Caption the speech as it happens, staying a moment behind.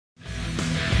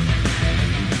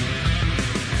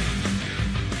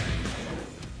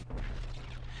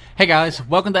Hey guys,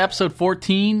 welcome to episode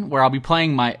 14, where I'll be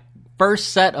playing my first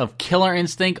set of Killer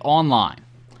Instinct online.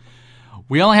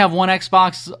 We only have one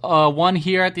Xbox One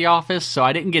here at the office, so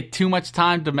I didn't get too much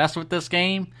time to mess with this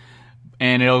game,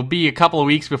 and it'll be a couple of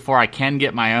weeks before I can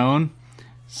get my own.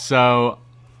 So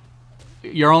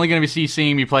you're only going to be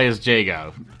seeing me play as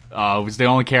Jago. It was the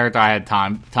only character I had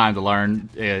time to learn,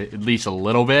 at least a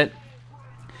little bit.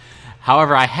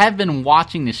 However, I have been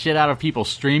watching the shit out of people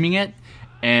streaming it,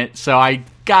 and so I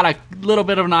got a little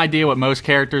bit of an idea what most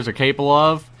characters are capable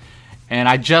of, and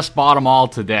I just bought them all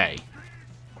today.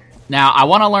 Now, I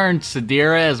want to learn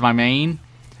Sadira as my main.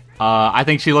 I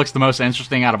think she looks the most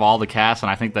interesting out of all the casts, and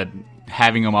I think that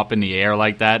having them up in the air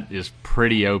like that is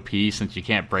pretty OP since you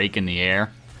can't break in the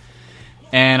air.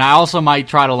 And I also might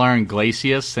try to learn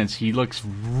Glacius since he looks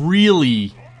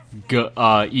really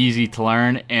easy to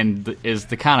learn and is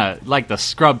the kind of like the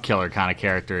scrub killer kind of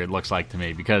character it looks like to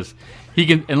me, because he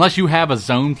can, unless you have a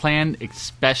zone plan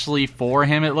especially for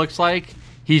him, it looks like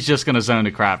he's just going to zone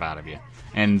the crap out of you,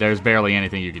 and there's barely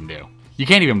anything you can do. You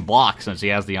can't even block since he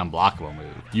has the unblockable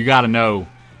move. You got to know,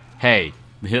 hey,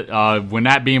 when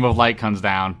that beam of light comes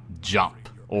down, jump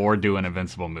or do an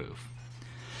invincible move.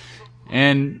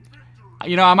 And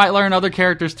you know, I might learn other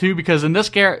characters too, because in this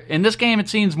game, it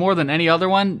seems more than any other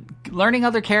one, learning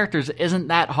other characters isn't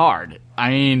that hard.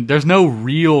 I mean, there's no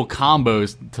real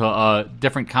combos to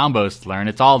different combos to learn.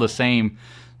 It's all the same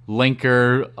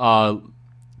linker,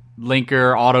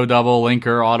 auto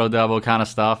double kind of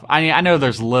stuff. I mean, I know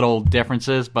there's little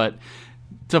differences, but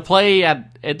to play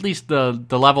at least the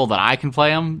level that I can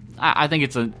play them, I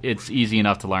think it's easy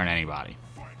enough to learn anybody.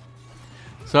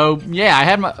 So, yeah, I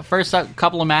had my first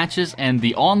couple of matches, and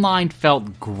the online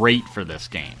felt great for this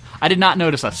game. I did not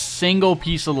notice a single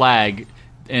piece of lag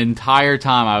the entire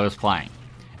time I was playing,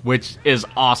 which is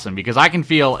awesome, because I can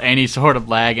feel any sort of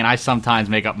lag, and I sometimes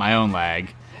make up my own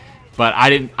lag, but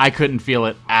I couldn't feel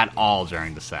it at all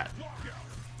during the set.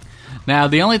 Now,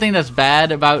 the only thing that's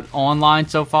bad about online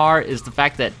so far is the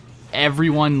fact that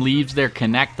everyone leaves their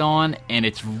Kinect on, and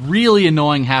it's really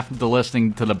annoying having to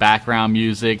listen to the background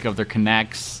music of their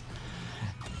Kinects.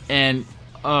 And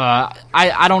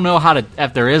I don't know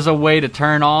if there is a way to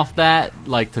turn off that,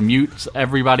 like to mute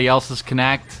everybody else's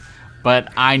Kinect,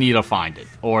 but I need to find it,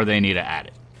 or they need to add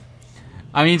it.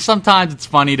 I mean, sometimes it's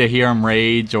funny to hear them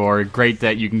rage, or great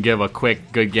that you can give a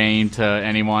quick good game to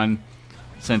anyone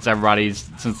since the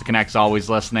Kinect's always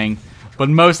listening, but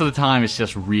most of the time it's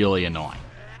just really annoying.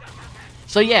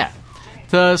 So yeah,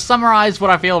 to summarize what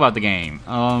I feel about the game,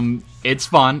 it's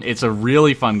fun. It's a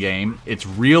really fun game. It's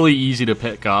really easy to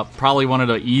pick up. Probably one of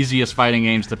the easiest fighting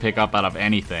games to pick up out of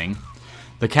anything.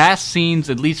 The cast seems,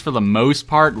 at least for the most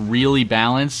part, really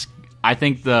balanced. I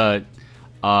think the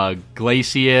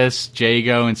Glacius,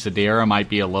 Jago, and Sadira might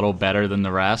be a little better than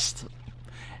the rest.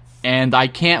 And I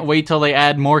can't wait till they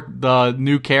add the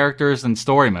new characters and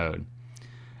story mode.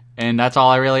 And that's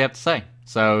all I really have to say.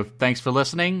 So, thanks for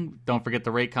listening. Don't forget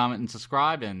to rate, comment, and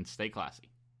subscribe, and stay classy.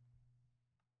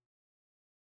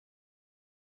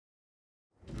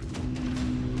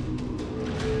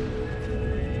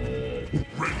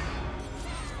 Ready.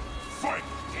 Fight.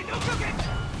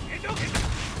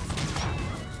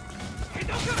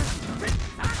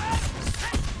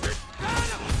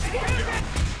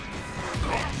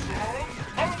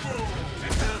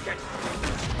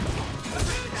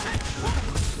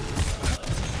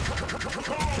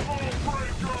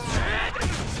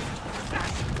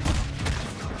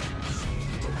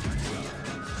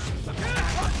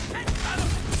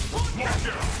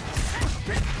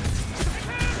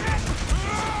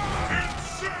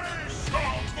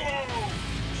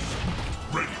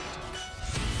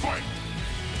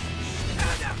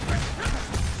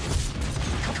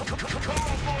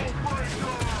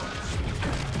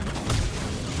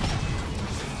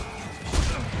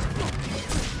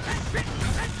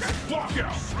 Block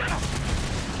out!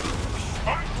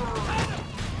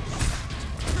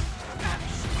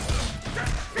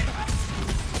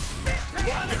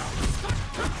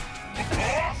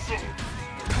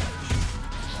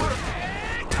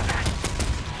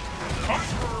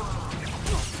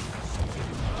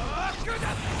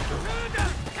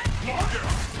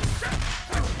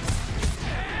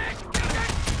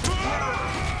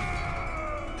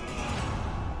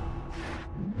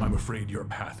 I'm afraid your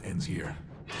path ends here.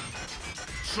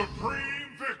 Supreme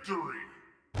victory!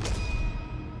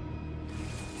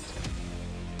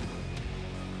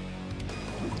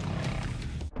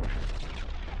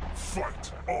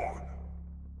 Fight on!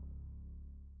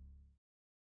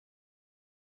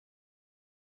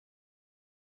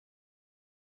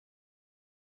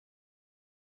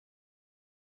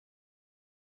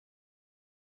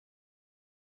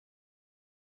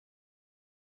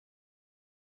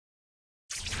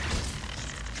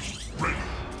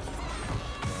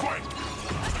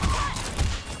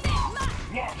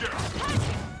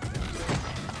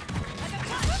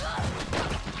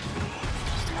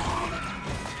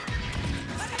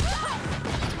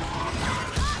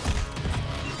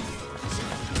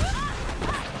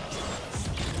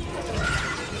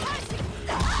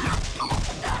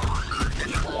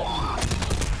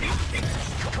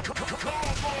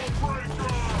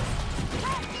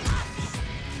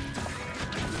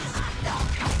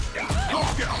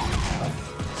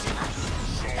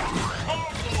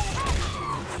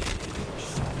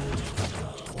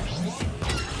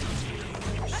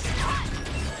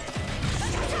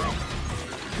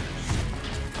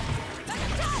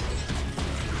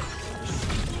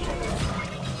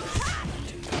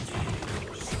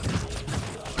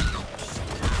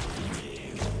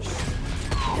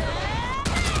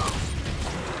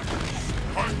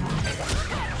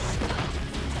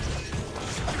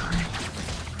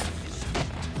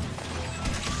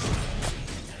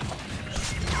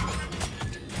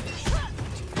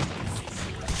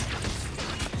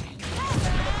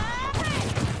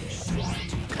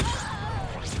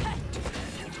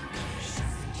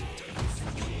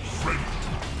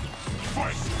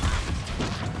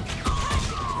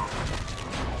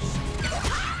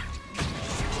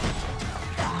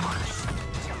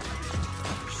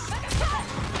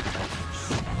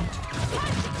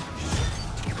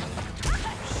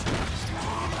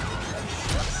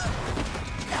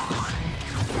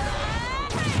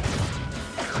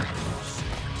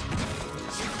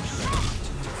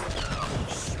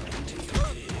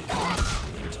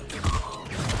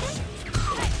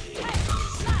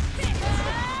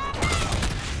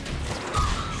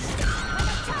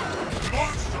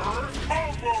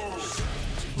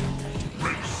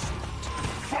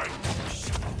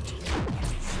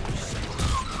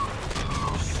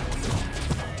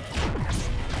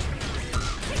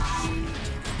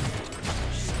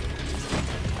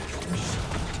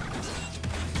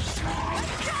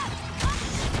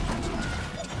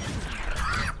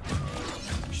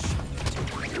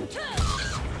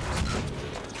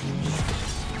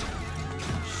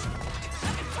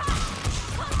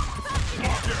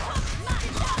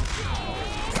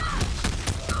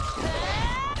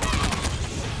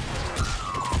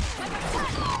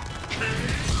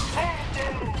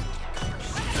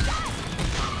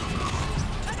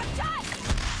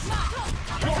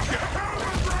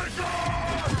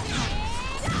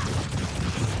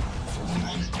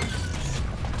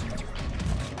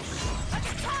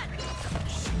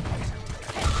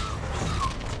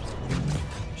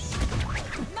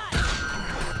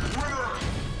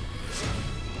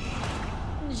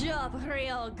 job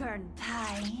real,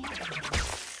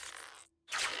 Gurnpie.